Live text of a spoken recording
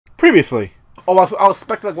Previously. Oh, I was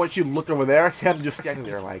expecting like once you looked over there, him just standing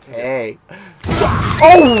there like, hey.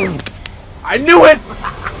 Oh! I knew it!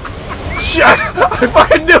 Shit! I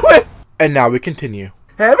fucking knew it! And now we continue.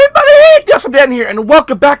 Hey everybody! Sebastian here, and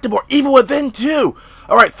welcome back to more Evil Within 2!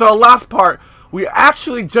 Alright, so last part, we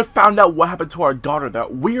actually just found out what happened to our daughter.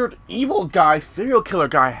 That weird evil guy, serial killer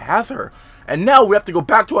guy has her. And now we have to go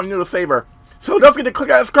back to our new saver. So don't forget to click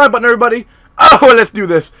that subscribe button, everybody! Oh, let's do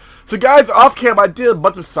this! So guys, off cam, I did a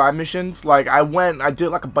bunch of side missions. Like, I did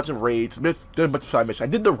like a bunch of raids, did a bunch of side missions. I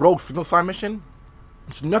did the rogue signal side mission.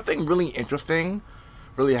 It's nothing really interesting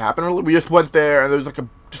really happened. We just went there, and there was like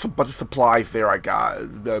just a bunch of supplies there I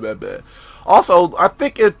got. Blah, blah, blah. Also, I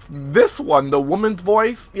think it's this one, the woman's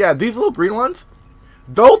voice. Yeah, these little green ones.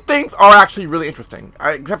 Those things are actually really interesting.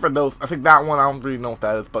 Except for those, I think that one, I don't really know what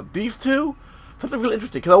that is. But these two, something really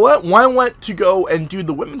interesting. Because when I went to go and do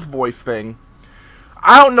the women's voice thing,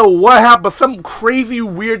 I don't know what happened, but some crazy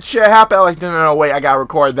weird shit happened. Like, no, wait, I gotta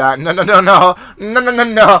record that. No, go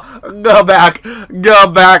back,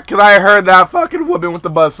 because I heard that fucking woman with the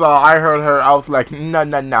buzzsaw. I heard her, I was like,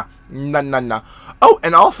 no. Oh,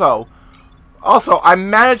 and also, I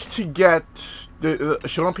managed to get,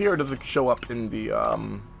 show up here, or does it show up in the,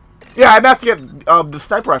 yeah, I managed to get, the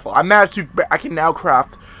sniper rifle. I can now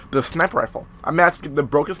craft the sniper rifle. I managed to get the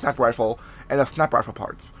broken sniper rifle and the sniper rifle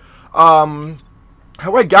parts.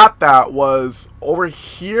 How I got that was over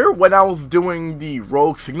here when I was doing the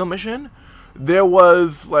rogue signal mission. There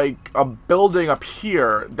was like a building up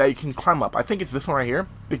here that you can climb up. I think it's this one right here.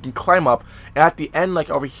 You can climb up, and at the end, like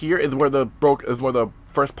over here, is where the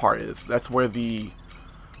first part is. That's where the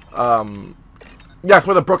that's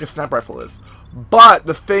where the broken sniper rifle is. But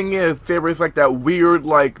the thing is, there was like that weird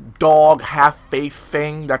like dog half-face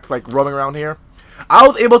thing that's like roaming around here. I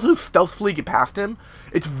was able to stealthily get past him.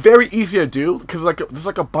 It's very easy to do because like there's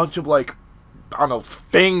like a bunch of like, I don't know,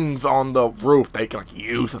 things on the roof they can like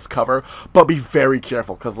use as cover, but be very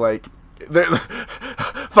careful because like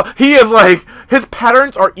he is like, his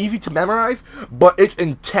patterns are easy to memorize, but it's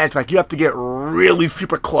intense. Like you have to get really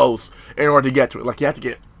super close in order to get to it. Like you have to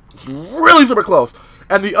get really super close.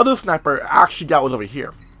 And the other sniper actually got was over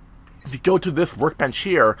here. If you go to this workbench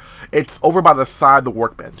here, it's over by the side of the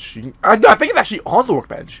workbench. I think it's actually on the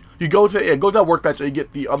workbench. You go to that workbench and you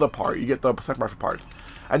get the other part. You get the sniper rifle parts.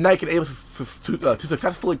 And now you can able to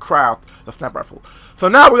successfully craft the sniper rifle. So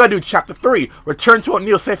now we're going to do Chapter 3. Return to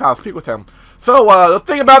O'Neill's safe house. Speak with him. So the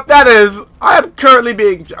thing about that is, I am currently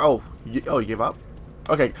being... Oh, you gave up?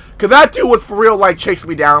 Okay. Because that dude was for real like chasing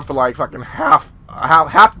me down for like fucking half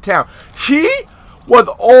the town. He was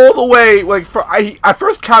all the way, like, I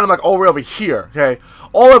first counted him, like, all the way over here, okay?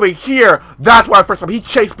 All over here, that's where I first saw him. He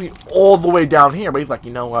chased me all the way down here, but he's like,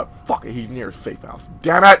 you know what? Fuck it, he's near a safe house.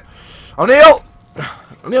 Damn it! O'Neill!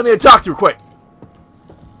 O'Neill, need to talk to you quick.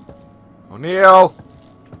 O'Neill!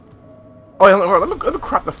 Oh, yeah, let me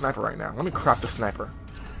crap the sniper right now. Let me crap the sniper.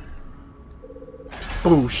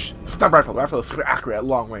 Boosh! Sniper rifle. Rifle is super accurate at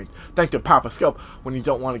long range. Thanks to a powerful scope when you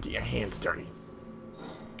don't want to get your hands dirty.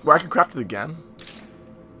 Well, I can craft it again.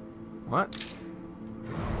 What?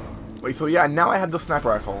 Wait, so yeah, now I have the sniper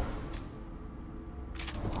rifle.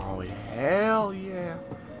 Oh, hell yeah.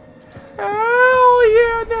 Hell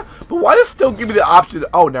yeah. No. But why does it still give me the option?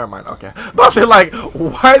 Oh, never mind. Okay. But I like,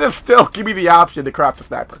 why does it still give me the option to craft the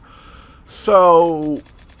sniper? So,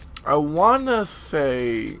 I want to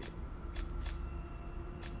say...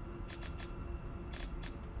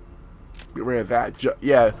 Get rid of that.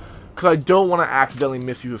 Yeah. Because I don't want to accidentally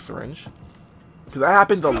misuse a syringe. Because that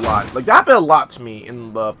happens a lot. Like, that happened a lot to me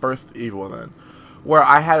in the first Evil then. Where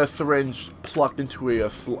I had a syringe plugged into a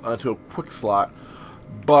quick slot.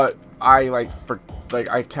 But I, I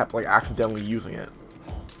kept, like, accidentally using it.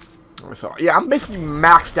 So, yeah, I'm basically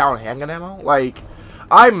maxed out on handgun ammo. Like,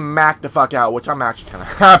 I maxed the fuck out, which I'm actually kind of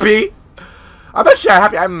happy. I'm actually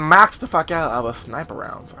happy I maxed the fuck out of a sniper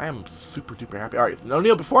rounds. I am super duper happy. Alright, so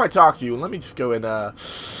O'Neill, before I talk to you, let me just go and,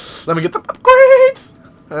 let me get some upgrades!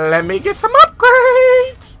 Let me get some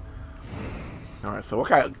upgrades! Alright, so what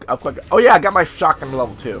kind of upgrade? Oh yeah, I got my shotgun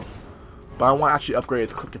level 2. But I want to actually upgrade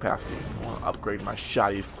its clip capacity. I want to upgrade my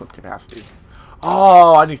shotty's clip capacity.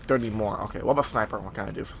 Oh, I need 30 more. Okay, what about sniper? What can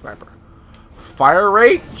I do for sniper? Fire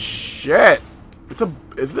rate? Shit!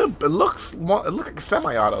 It looks like a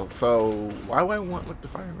semi-auto, so why would I want like the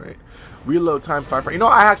fire rate? Reload time, fire rate. You know,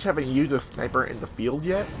 I actually haven't used a sniper in the field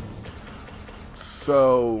yet.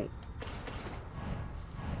 So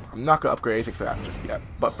I'm not gonna upgrade anything for that just yet.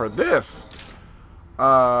 But for this,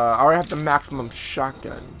 I already have the maximum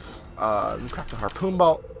shotguns. Let me craft the harpoon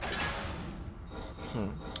bolt.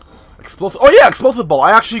 Explosive. Oh yeah, explosive bolt.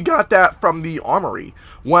 I actually got that from the armory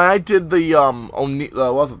when I did the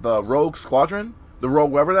what was it, the Rogue Squadron, the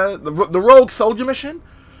Rogue whatever that is, the Rogue Soldier mission.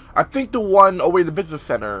 I think the one over at the visitor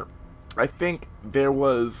center. I think there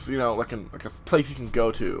was, you know, like a place you can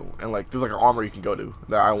go to, and like there's like an armory you can go to.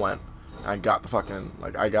 That I went. I got the fucking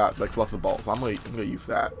I got like explosive bolt. So I'm gonna use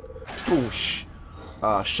that. Boosh.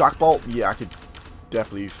 Shock bolt. Yeah, I could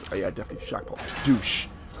definitely use. Yeah, definitely use shock bolt. Douche.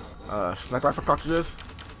 Sniper rifle cartridges.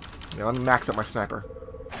 Yeah, let me max up my sniper.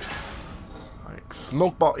 Like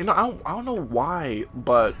smoke ball. You know, I don't know why,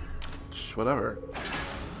 but whatever.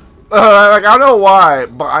 Like I don't know why,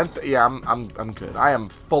 but I'm good.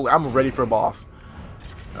 I'm ready for a boss.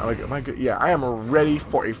 Am I good? Yeah, I am ready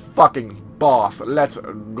for a fucking boss. Let's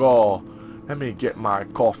go. Let me get my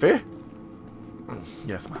coffee.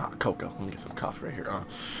 Yes, my hot cocoa. Let me get some coffee right here.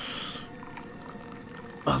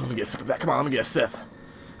 Let me get a sip of that. Come on, let me get a sip.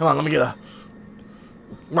 Come on, let me get a.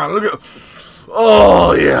 Come on, look at.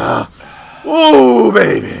 Oh yeah. Ooh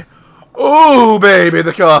baby. Ooh baby,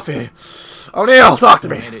 the coffee. O'Neil, talk to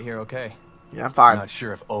me. You made it here okay? Yeah, I'm fine. I'm not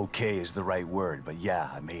sure if okay is the right word, but yeah,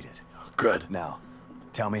 I made it. Good. Now,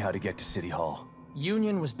 tell me how to get to City Hall.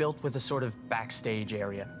 Union was built with a sort of backstage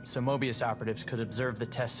area, so Mobius operatives could observe the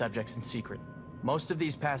test subjects in secret. Most of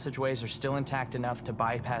these passageways are still intact enough to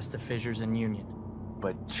bypass the fissures in Union.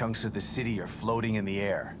 But chunks of the city are floating in the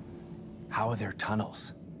air. How are there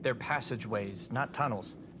tunnels? They're passageways, not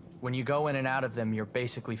tunnels. When you go in and out of them, you're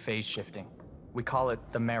basically phase shifting. We call it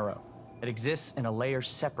the Marrow. It exists in a layer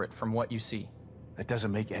separate from what you see. That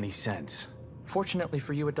doesn't make any sense. Fortunately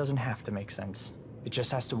for you, it doesn't have to make sense. It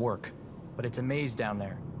just has to work. But it's a maze down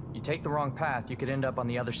there. You take the wrong path, you could end up on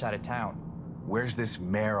the other side of town. Where's this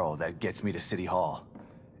Marrow that gets me to City Hall?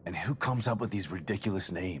 And who comes up with these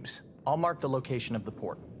ridiculous names? I'll mark the location of the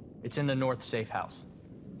port. It's in the North Safehouse.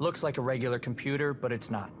 Looks like a regular computer, but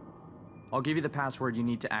it's not. I'll give you the password you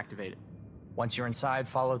need to activate it. Once you're inside,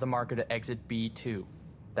 follow the marker to exit B2.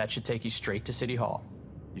 That should take you straight to City Hall.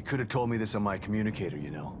 You could have told me this on my communicator, you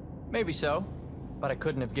know. Maybe so, but I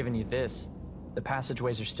couldn't have given you this. The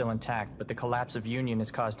passageways are still intact, but the collapse of Union has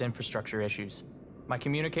caused infrastructure issues. My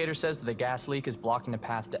communicator says that the gas leak is blocking the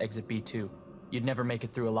path to exit B2. You'd never make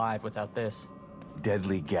it through alive without this.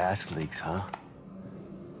 Deadly gas leaks, huh?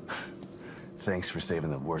 Thanks for saving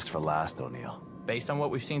the worst for last, O'Neil. Based on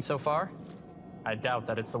what we've seen so far, I doubt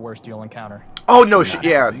that it's the worst you'll encounter. Oh no,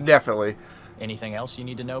 yeah, definitely. Anything else you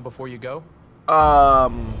need to know before you go?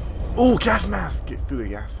 Ooh, gas mask. Get through the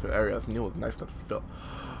gas area. That's new. Nice stuff to fill.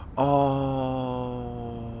 Oh,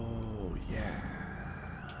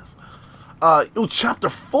 yes. Ooh, chapter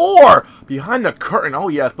 4! Behind the curtain. Oh,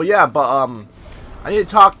 yes. But yeah, I need to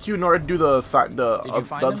talk to you in order to do the side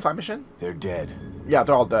mission. They're dead. Yeah,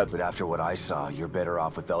 they're all dead. But after what I saw, you're better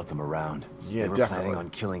off without them around. Yeah, they were definitely planning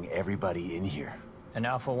on killing everybody in here. An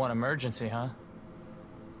Alpha 1 emergency, huh?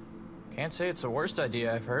 Can't say it's the worst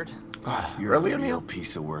idea I've heard. You're really a real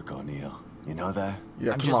piece of work, O'Neil. You know that?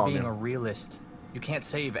 Yeah, I'm just being a realist. You can't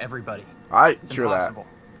save everybody. It's impossible.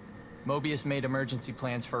 Mobius made emergency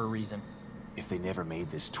plans for a reason. If they never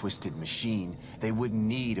made this twisted machine, they wouldn't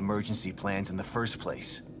need emergency plans in the first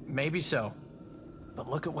place. Maybe so. But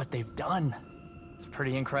look at what they've done. It's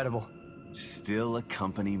pretty incredible. Still a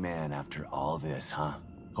company man after all this, huh?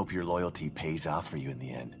 Hope your loyalty pays off for you in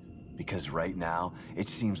the end. Because right now, it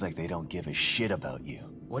seems like they don't give a shit about you.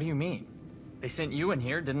 What do you mean? They sent you in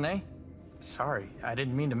here, didn't they? Sorry, I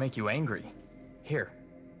didn't mean to make you angry. Here.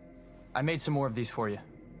 I made some more of these for you.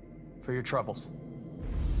 For your troubles.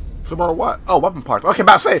 Some more what? Oh, weapon parts. Okay,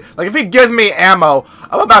 about to say, like, if he gives me ammo,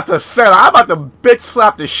 I'm about to say, I'm about to bitch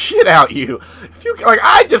slap the shit out you. If you, like,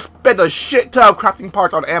 I just spent a shit ton of crafting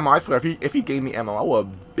parts on ammo. I swear, if he gave me ammo, I would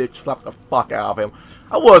have bitch slapped the fuck out of him.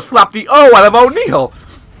 I would have slapped the O out of O'Neil.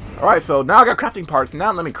 Alright, so now I got crafting parts.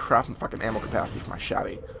 Now let me craft some fucking ammo capacity for my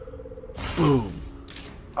shotty. Boom.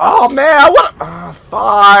 Oh, man, I want to...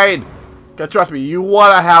 fine. Cause trust me, you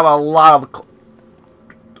want to have a lot of...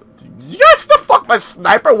 Yes, the fuck? My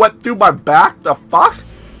sniper went through my back? The fuck?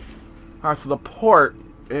 Alright, so the port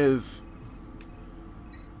is...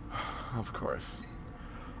 Of course.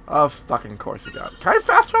 Of fucking course you got. Can I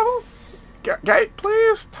fast travel? Okay,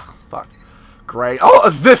 please? Fuck. Great. Oh,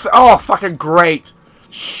 is this... Oh, fucking great.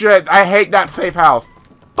 Shit, I hate that safe house.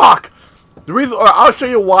 Fuck. The reason... I'll show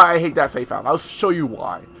you why I hate that safe house. I'll show you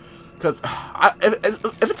why. Because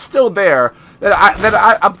if it's still there, then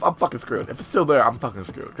I'm fucking screwed. If it's still there, I'm fucking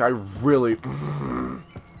screwed. I really...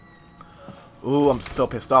 Ooh, I'm so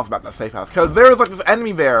pissed off about that safe house. Because there's like this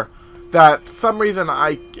enemy there that for some reason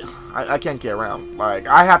I can't get around. Like,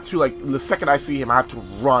 I have to, like, the second I see him, I have to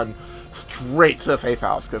run straight to the safe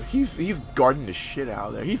house because he's guarding the shit out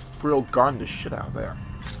of there. He's real guarding the shit out of there.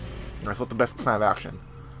 That's what the best plan of action.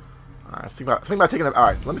 Alright, think about taking the.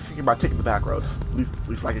 Alright, let me think about taking the back roads.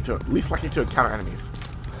 Least likely to encounter enemies.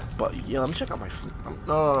 But yeah, let me check out my.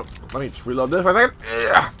 No. Let me just reload this for a second.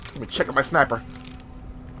 Yeah. Let me check out my sniper.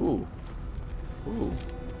 Ooh.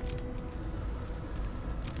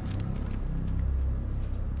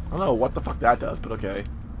 I don't know what the fuck that does, but okay.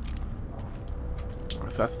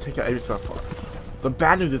 Alright, so that's take out every so far. The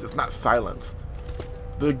bad news is it's not silenced.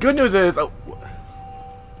 The good news is, oh,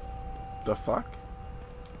 the fuck?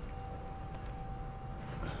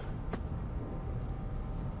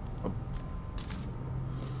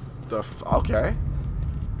 Okay.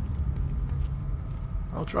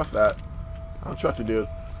 I don't trust that. I don't trust it, dude.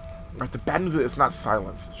 Alright, the bad news is it's not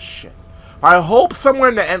silenced. Shit. I hope somewhere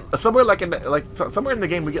in the end, somewhere in the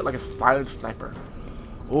game we get like a silenced sniper.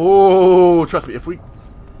 Oh, trust me, if we.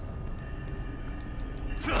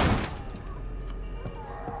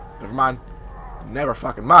 Never mind. Never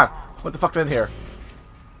fucking mind. What the fuck's in here?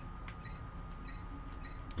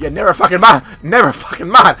 Yeah, never fucking mind. Never fucking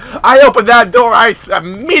mind. I opened that door. I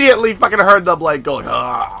immediately fucking heard them like going.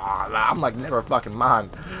 I'm like, never fucking mind.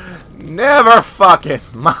 Never fucking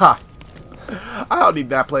mind. I don't need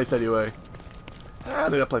that place anyway. I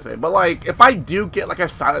don't need that place anyway. But like, if I do get like a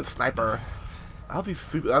silent sniper, I'll be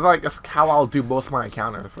super. That's how I'll do most of my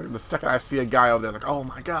encounters. Like the second I see a guy over there, like, oh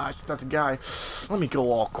my gosh, that's a guy. Let me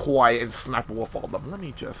go all quiet and sniper wolf all of them. Let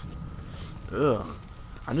me just. Ugh.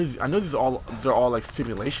 I know these are all like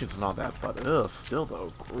simulations and all that, but ugh, still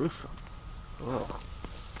though, gruesome. Ugh.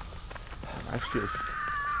 I feel.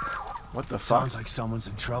 What the fuck? Sounds like someone's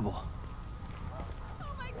in trouble.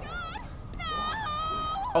 Oh my god! No!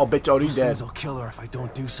 Oh, bitch, already Those dead. things will kill her if I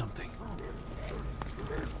don't do something.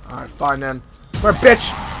 Alright, fine then. Come here,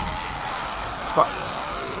 bitch! Fuck.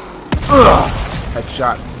 Ugh!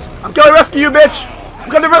 Headshot. I'm gonna rescue you, bitch! I'm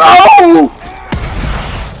gonna Oh!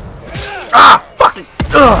 Ah! Fucking!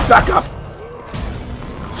 Ugh! Back up!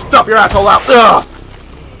 Stop your asshole out! Ugh!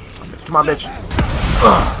 Come on, bitch.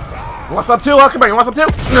 Ugh! You want some too? Oh, come here. You want some too?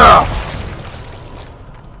 No!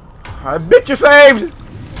 Bitch, you're saved!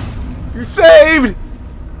 You're saved!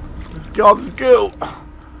 Let's go, let's go.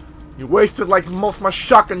 You wasted like most of my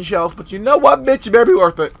shotgun shells, but you know what, bitch? You better be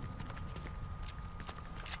worth it.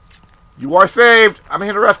 You are saved. I'm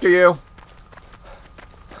here to rescue you.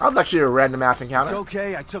 That was actually a random ass encounter. It's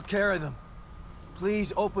okay, I took care of them.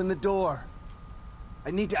 Please open the door.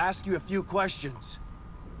 I need to ask you a few questions.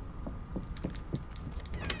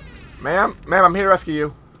 Ma'am, I'm here to rescue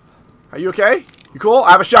you. Are you okay? You cool?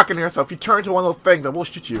 I have a shotgun here, so if you turn into one of those things, I will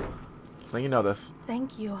shoot you. So you know this.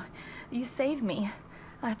 Thank you. You saved me.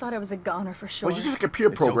 I thought I was a goner for sure. Well, you're just a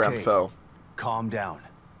computer program, okay. so. Calm down.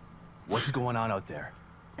 What's going on out there?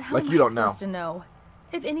 How like am you I don't know. supposed to know?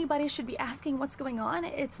 If anybody should be asking what's going on,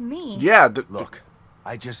 it's me. Yeah. Look,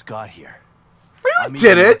 I just got here. You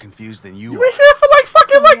did more it. Confused than You were here for like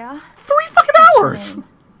fucking Yeah? 3 fucking What's your hours. name?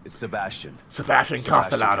 It's Sebastian. Sebastian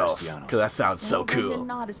Castellanos. Because that sounds so Well, then You're cool.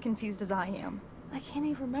 not as confused as I am. I can't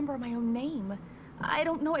even remember my own name. I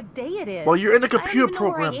don't know what day it is. Well, you're in a I don't computer even know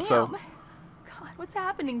where program, I so. am. God, what's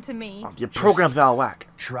happening to me? Your program's out of whack.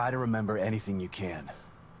 Try to remember anything you can.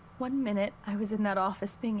 1 minute, I was in that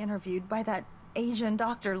office being interviewed by that Asian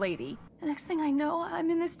doctor lady. The next thing I know,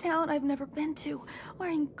 I'm in this town I've never been to,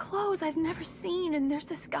 wearing clothes I've never seen, and there's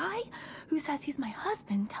this guy who says he's my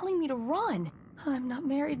husband telling me to run. I'm not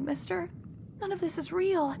married, mister. None of this is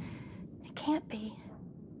real. It can't be.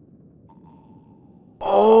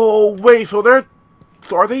 Oh, wait, so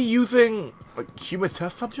are they using, like, human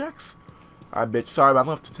test subjects? Bitch, sorry, but I'm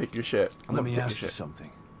gonna have to take your shit. Let me ask you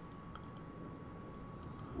something.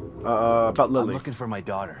 About Lily. I'm looking for my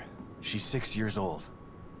daughter. She's 6 years old.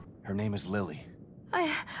 Her name is Lily.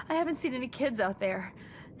 I haven't seen any kids out there.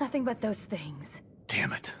 Nothing but those things.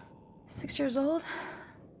 Damn it. 6 years old?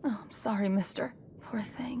 Oh, I'm sorry, mister. Poor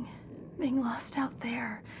thing. Being lost out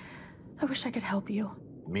there. I wish I could help you.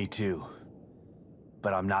 Me too.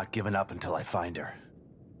 But I'm not giving up until I find her.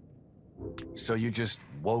 So you just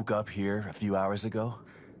woke up here a few hours ago?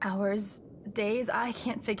 Hours, days, I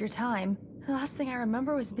can't figure time. The last thing I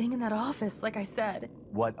remember was being in that office, like I said.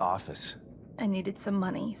 What office? I needed some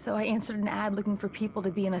money, so I answered an ad looking for people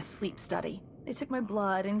to be in a sleep study. They took my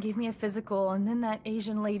blood and gave me a physical, and then that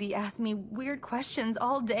Asian lady asked me weird questions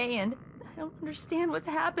all day, and I don't understand what's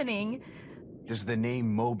happening. Does the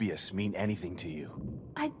name Mobius mean anything to you?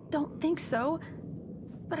 I don't think so,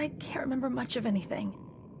 but I can't remember much of anything.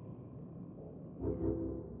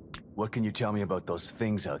 What can you tell me about those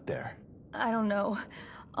things out there? I don't know.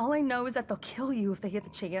 All I know is that they'll kill you if they get the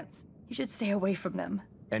chance. You should stay away from them.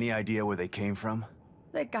 Any idea where they came from?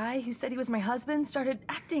 That guy who said he was my husband started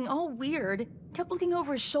acting all weird. Kept looking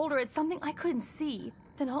over his shoulder at something I couldn't see.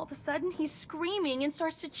 Then all of a sudden, he's screaming and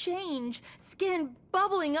starts to change. Skin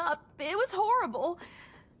bubbling up. It was horrible.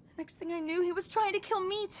 Next thing I knew, he was trying to kill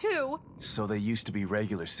me too. So they used to be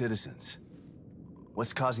regular citizens.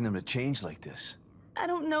 What's causing them to change like this? I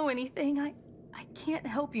don't know anything. I can't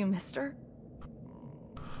help you, mister.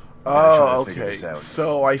 Oh, okay.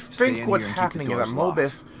 So I think what's happening is that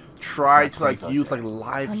Mobus tried to like use like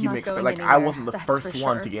live human experience. Like I wasn't the first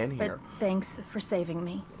one to get in here. But thanks for saving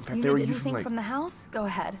me. In fact, You they were need using anything like. from the house? Go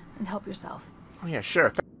ahead and help yourself. Oh yeah,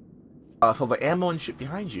 sure. So the ammo and shit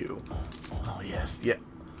behind you. Oh yes, yeah.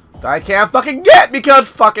 That I can't fucking get because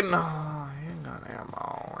fucking. Oh, I ain't got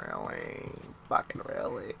ammo, really. Fucking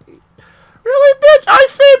really. Really, bitch?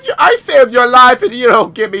 I saved your life and you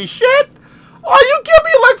don't give me shit. Oh, you give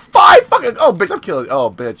me like 5 fucking. Oh, bitch, I'm killing.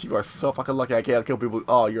 Oh, bitch, you are so fucking lucky. I can't kill people.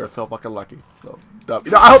 Oh, you're so fucking lucky. So dumb.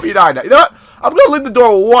 You know, I hope you die now. You know what? I'm gonna leave the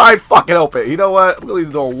door wide fucking open. You know what? I'm gonna leave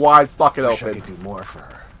the door wide fucking Wish open. I could do more for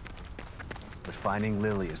her. But finding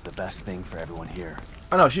Lily is the best thing for everyone here.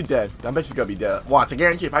 Oh no, she's dead. I bet she's gonna be dead. Watch, I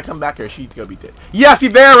guarantee if I come back here, she's gonna be dead. Yes, see,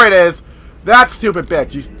 there it is. That stupid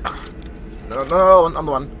bitch. She's. No, I'm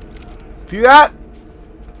the one. See that?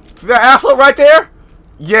 See that asshole right there?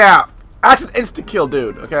 Yeah. That's an insta kill,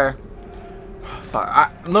 dude. Okay.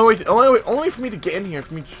 Fuck. Only for me to get in here,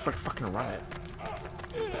 for me to just like fucking run it.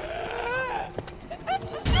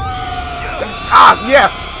 Ah, yeah.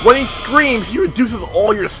 When he screams, he reduces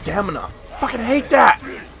all your stamina. Fucking hate that.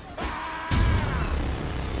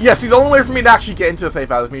 Yeah, see, the only way for me to actually get into the safe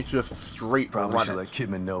house is me to just straight Probably run should it. let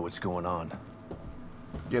Kidman know what's going on.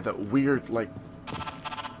 Yeah, that weird, like...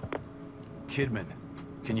 Kidman,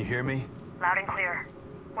 can you hear me? Loud and clear.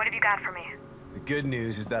 What have you got for me? The good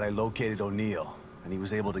news is that I located O'Neill, and he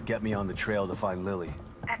was able to get me on the trail to find Lily.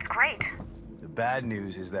 That's great. The bad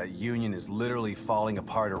news is that Union is literally falling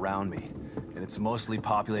apart around me, and it's mostly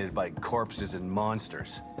populated by corpses and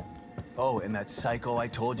monsters. Oh, and that psycho I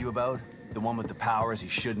told you about? The one with the powers he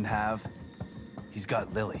shouldn't have? He's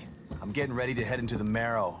got Lily. I'm getting ready to head into the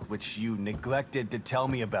Marrow, which you neglected to tell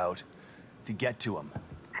me about, to get to him.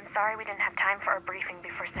 I'm sorry we didn't have time for a briefing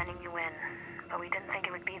before sending you in, but we didn't think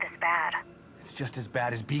it would be this bad. It's just as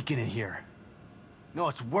bad as Beacon in here. No,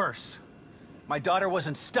 it's worse. My daughter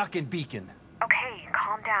wasn't stuck in Beacon. Okay,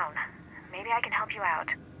 calm down. Maybe I can help you out.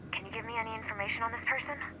 Can you give me any information on this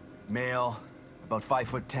person? Male, about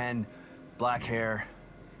 5'10", black hair.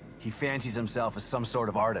 He fancies himself as some sort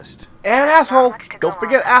of artist. And asshole! Don't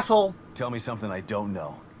forget asshole! Tell me something I don't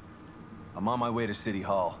know. I'm on my way to City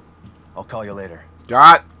Hall. I'll call you later.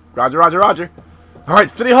 Got it. Roger, roger, roger.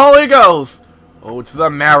 Alright, City Hall here goes! Oh, to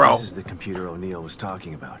the Marrow. This is the computer O'Neill was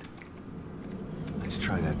talking about. Let's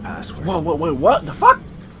try that password. Whoa, wait, what the fuck?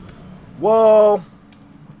 Whoa. What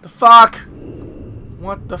the fuck?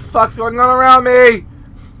 What the fuck's going on around me?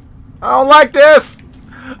 I don't like this!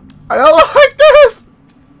 I don't like this!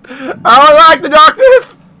 I don't like the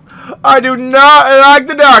darkness! I do not like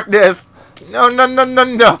the darkness! No, no, no, no,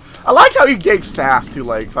 no. I like how you gave sass to,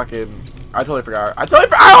 like, fucking... I totally forgot her.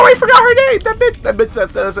 I already forgot her name! That bitch that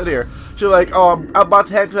said us in here. She's like, oh, I'm about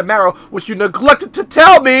to head to the Marrow, which you neglected to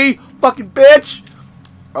tell me! Fucking bitch!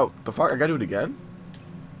 Oh, the fuck? I gotta do it again?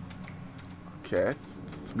 Okay,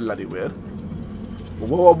 it's bloody weird.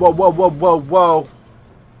 Whoa, whoa, whoa, whoa, whoa, whoa.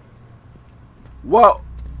 Whoa.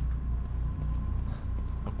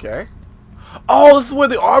 Okay. Oh, this is where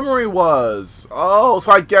the armory was. Oh,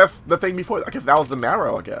 so I guess the thing before, I guess that was the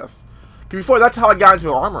Marrow, I guess. Before, that's how I got into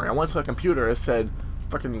the armory. I went to the computer, it said,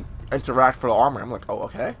 fucking interact for the armory. I'm like, oh,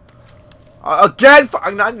 okay. Again,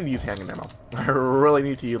 I need to use handgun ammo. I really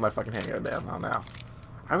need to use my fucking handgun ammo now.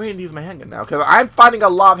 I really need to use my handgun now, because I'm finding a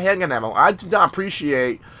lot of handgun ammo. I do not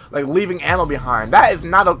appreciate, like, leaving ammo behind. That is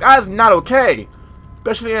not okay.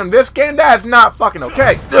 Especially in this game, that is not fucking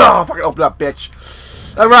okay. Ugh, fucking open up, bitch.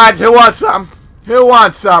 Alright, who wants some? Who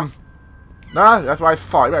wants some? Nah, that's why I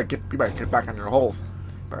fall. You better get back on your holes.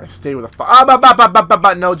 You better stay with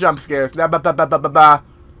the no jump scares.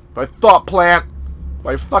 By thought plant.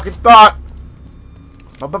 By fucking thought.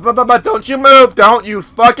 Don't you move. Don't you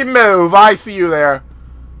fucking move. I see you there.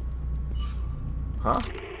 Huh?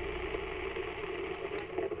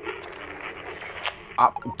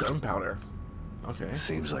 Gunpowder. Okay.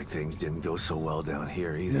 Seems like things didn't go so well down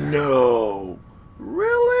here either. No.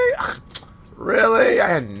 Really? Really? I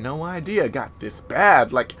had no idea it got this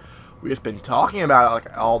bad. Like, we've just been talking about it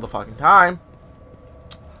like all the fucking time.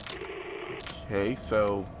 Okay,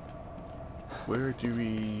 so where do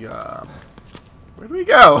we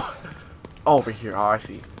go? Over here. Oh, I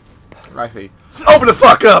see. I see. Open the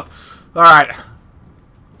fuck up! Alright.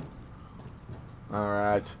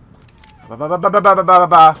 Alright. Alright,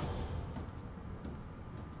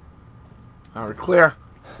 we're clear.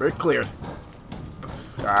 We're cleared.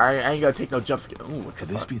 I ain't gonna take no jump scare. Ooh, Could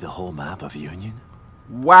this be the whole map of Union?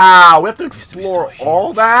 Wow, we have to explore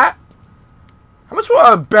all that? How much will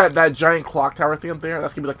I bet that giant clock tower thing up there?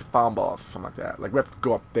 That's gonna be like the final boss, something like that. Like we have to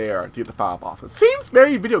go up there to get the final boss. It seems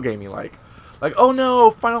very video gamey like. Like, oh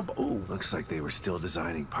no, final. Ooh. Looks like they were still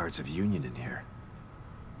designing parts of Union in here.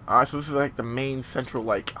 Alright, so this is like the main central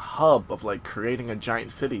like hub of like creating a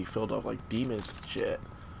giant city filled with like demons and shit.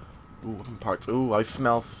 Ooh, weapon parts. Ooh, I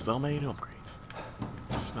smell so many new upgrades.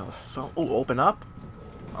 I smell so. Ooh, open up.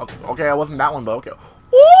 Okay, I wasn't that one, but okay.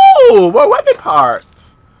 Ooh, more weapon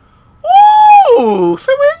parts. Ooh,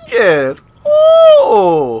 syringes.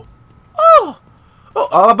 Ooh.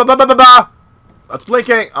 It's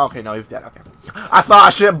blinking. Okay, no, he's dead. Okay. I saw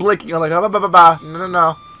shit blinking. I'm like,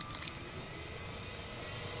 no.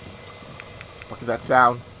 What is that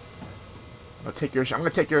sound? I'm gonna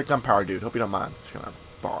take your gunpowder, dude. Hope you don't mind. Just gonna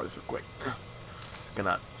borrow this real quick. Just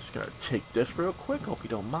gonna take this real quick. Hope you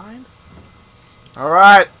don't mind. All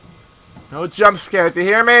right. No jump scares. You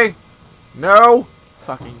hear me? No.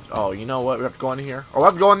 Fucking. Oh, you know what? We have to go in here. Oh, I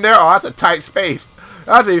have to go in there. Oh, that's a tight space.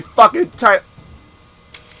 That's a fucking tight.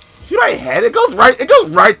 See my head? It goes right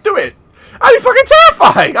through it. I'd be fucking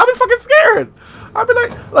terrified. I'd be fucking scared. I'd be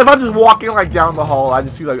like if I'm just walking like down the hall, I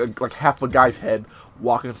just see like half a guy's head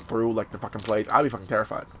walking through like the fucking place. I'd be fucking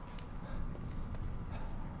terrified.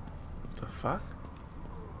 The fuck?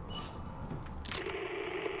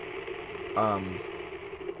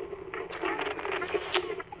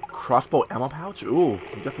 Crossbow ammo pouch? Ooh,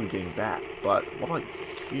 I'm definitely getting that. But what about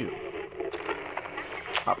you?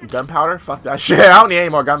 Gunpowder? Fuck that shit. I don't need any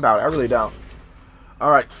more gunpowder. I really don't.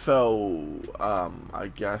 Alright, so I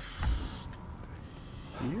guess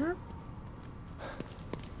here?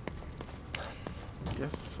 I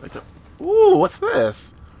guess I could. Ooh, what's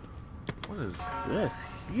this? What is this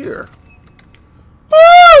here?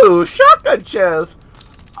 Ooh, shotgun shells.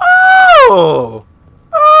 Oh!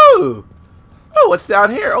 Oh! Oh, what's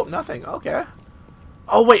down here? Oh, nothing. Okay.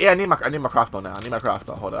 Oh wait, yeah, I need my crossbow now. I need my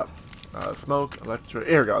crossbow. Hold up. Smoke, electric.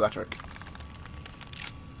 Here we go, electric.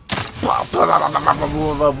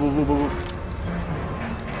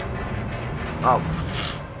 Oh.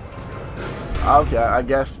 Okay, I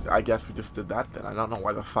guess we just did that then. I don't know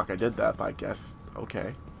why the fuck I did that, but I guess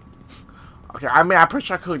okay. Okay, I mean, I'm pretty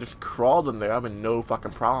sure I could have just crawled in there. I mean, no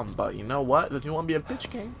fucking problem. But you know what? Does you want to be a bitch,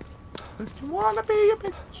 King? Does you want to be a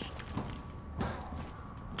bitch?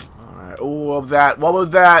 Alright. Oh, what was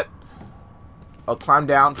that? I'll climb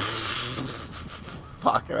down.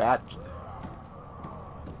 Fuck that.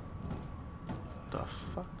 The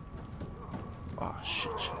fuck? Oh,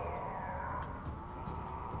 shit.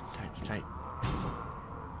 Tight.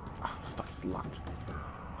 Oh, fuck, it's locked.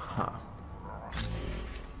 Huh.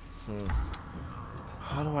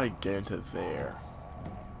 How do I get into there?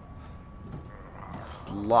 It's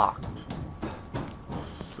locked.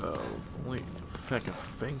 So, the only thing I can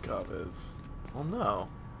think of is... well, no.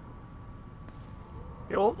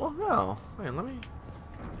 Yeah, well, no. Wait, let me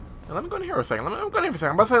go in here for a second. Let me go in here for a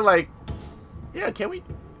second. I'm about to say, like... yeah, can we...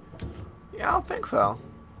 yeah, I don't think so.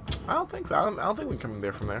 I don't think we can come in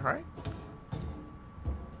there from there, right?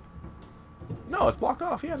 No, it's blocked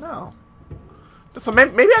off. Yeah, no. So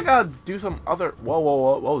maybe I gotta do some other... whoa,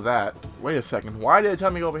 what was that? Wait a second. Why did it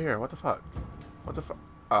tell me to go over here? What the fuck? What the fuck?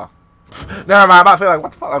 Oh. Never mind. I'm about to say, like,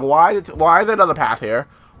 what the fuck? Like, why is there another path here?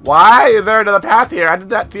 Why is there another path here? I did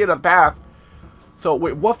not see another path. So,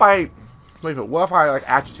 wait, what if I... wait, but what if I, like,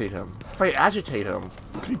 agitate him? If I agitate him,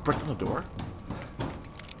 could he break down the door?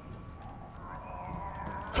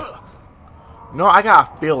 No, I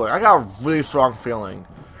got a feeling. I got a really strong feeling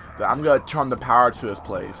that I'm gonna turn the power to this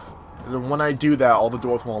place. And then when I do that, all the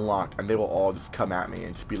doors will unlock, and they will all just come at me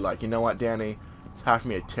and just be like, you know what, Danny? It's time for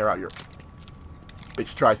me to tear out your...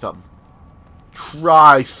 bitch, try something.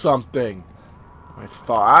 Try something!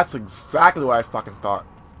 That's exactly what I fucking thought.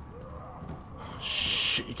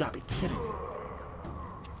 Shit, you gotta be kidding me.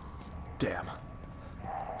 Damn.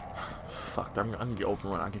 Fuck, I'm gonna get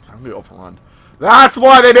overrun. I'm gonna get overrun. That's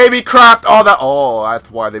why they made me craft all that. Oh, that's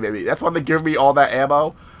why they made me. That's why they give me all that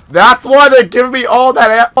ammo. That's why they give me all that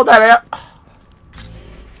ammo.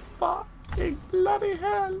 Fucking bloody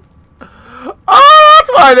hell. Oh, that's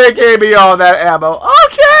why they gave me all that ammo.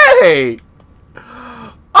 Okay.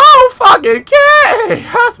 Oh, fucking okay.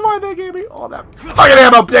 That's why they gave me all that fucking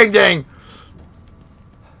ammo. Ding, ding.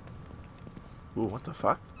 Ooh, what the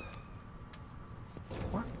fuck?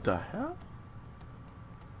 What the hell?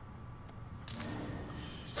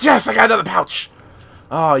 Yes, I got another pouch.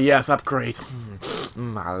 Oh, yes, upgrade.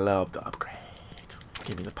 I love the upgrades.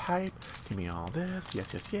 Give me the pipe. Give me all this.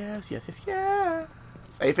 Yes, yes, yes, yes, yes, yes.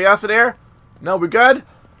 Anything else in there? No, we good?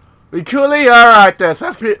 We coolly? Alright then.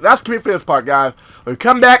 So that's me for this part, guys. When we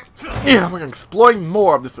come back, we're gonna explore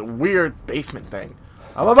more of this weird basement thing.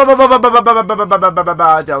 Don't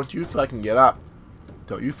you fucking get up.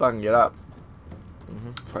 Don't you fucking get up.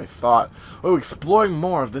 That's what I thought. We're exploring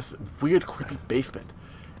more of this weird, creepy basement.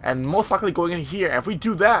 And most likely going in here. And if we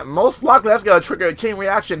do that, most likely that's going to trigger a chain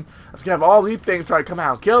reaction. That's going to have all these things try to come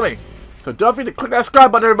out and kill me. So don't forget to click that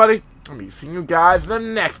subscribe button, everybody. I'll be seeing you guys in the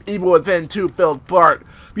next Evil Within 2 filled part.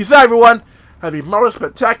 Peace out, everyone. Have a more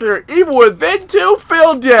spectacular Evil Within 2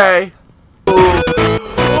 filled day.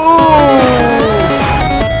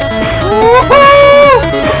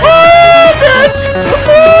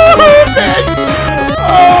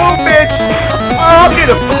 I'm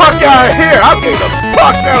getting the fuck out of here! I'm getting the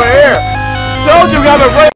fuck out of here! Told you guys